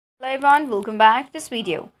Hello everyone, welcome back to this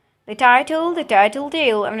video. The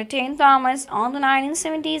tattletale of Dee Thomas on the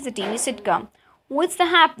 1970s, the TV sitcom What's the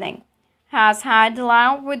Happening? Has had the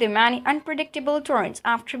life with the many unpredictable turns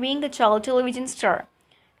after being a child television star.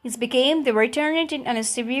 He's became the returnant and a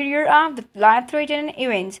superior of the life-threatening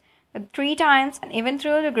events three times and even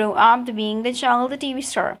through the grow up to being the child the TV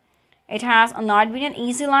star. It has not been an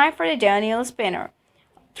easy life for the Danielle Spencer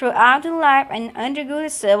throughout her life and undergo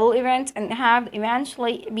several events and have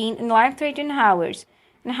eventually been in life-threatening hours.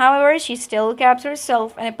 And however, she still kept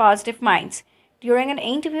herself in a positive mind. During an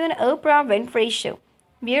interview on Oprah Winfrey's show,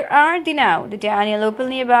 "Where are they now?" the Danielle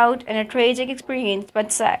openly about and a tragic experience,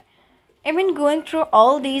 but said, "Even going through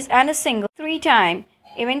all these and a single three-time,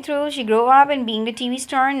 even though she grew up and being the TV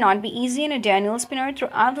star not be easy and a Danielle Spinner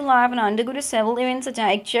throughout the life and undergo several events such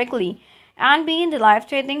as exactly and be in the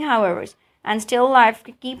life-threatening however and still life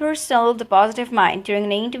keep herself the positive mind during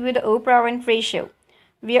an interview with the Oprah Winfrey show.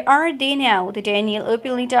 Where are they now? The Danielle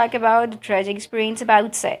openly talk about the tragic experience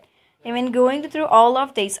about said. Even going through all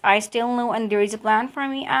of this, I still know and there is a plan for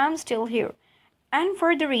me. I'm still here. And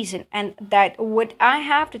for the reason, and that what I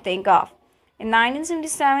have to think of. In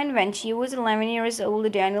 1977, when she was 11 years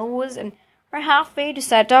old, Danielle was in her halfway to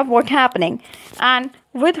set up what happening. And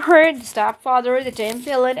with her, the stepfather, the Tim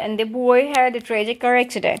Pilot, and the boy had a tragic car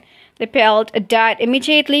accident. The Pilot died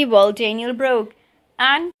immediately while Danielle broke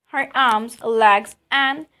and her arms, legs,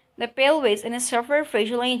 and the pelvis and suffered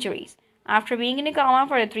facial injuries. After being in a coma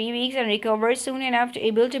for 3 weeks and recovered soon enough to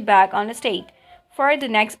able to back on the stage for the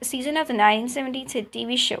next season of the 1970s hit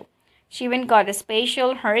TV show. She even got a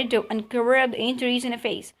special hair to uncover up the injuries in her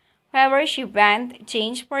face. However, she went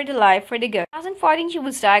changed for the life for the good. In 2014, she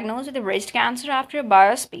was diagnosed with breast cancer after a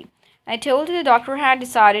biopsy. I told her the doctor had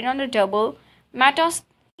decided on the double metastasis.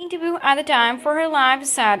 Interview at the time for her life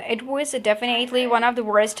said it was definitely one of the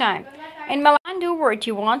worst times. In my life, do what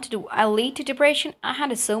you want to do. I lead to depression. I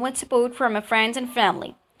had so much support from my friends and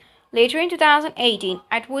family. Later in 2018,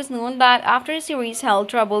 it was known that after a serious health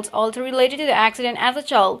troubles also related to the accident as a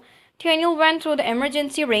child, Danielle went through the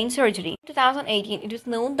emergency brain surgery. In 2018, it was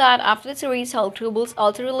known that after the serious health troubles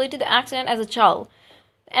also related to the accident as a child,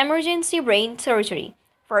 emergency brain surgery.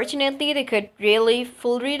 Fortunately, they could really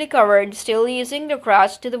fully recover, still using their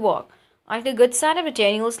crutch to the walk. Like the good side of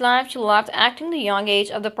Danielle's life, she left acting at the young age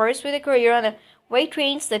of the pursue a career on the weight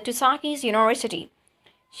trains at Tusaki's University.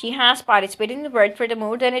 She has participated in the work for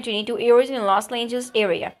more than 22 years in the Los Angeles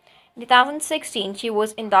area. In 2016, she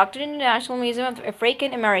was inducted in the National Museum of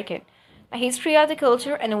African American, a history of the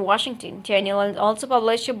culture in Washington. Danielle also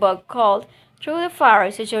published a book called Through the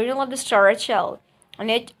Fires, a journal of the star child, in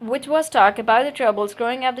it which was talk about the troubles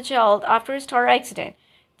growing up the child after a star accident.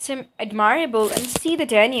 It's admirable and see the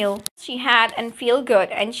Danielle she had and feel good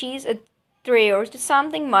and she's a three years to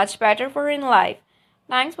something much better for her in life.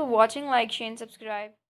 Thanks for watching, like, share and subscribe.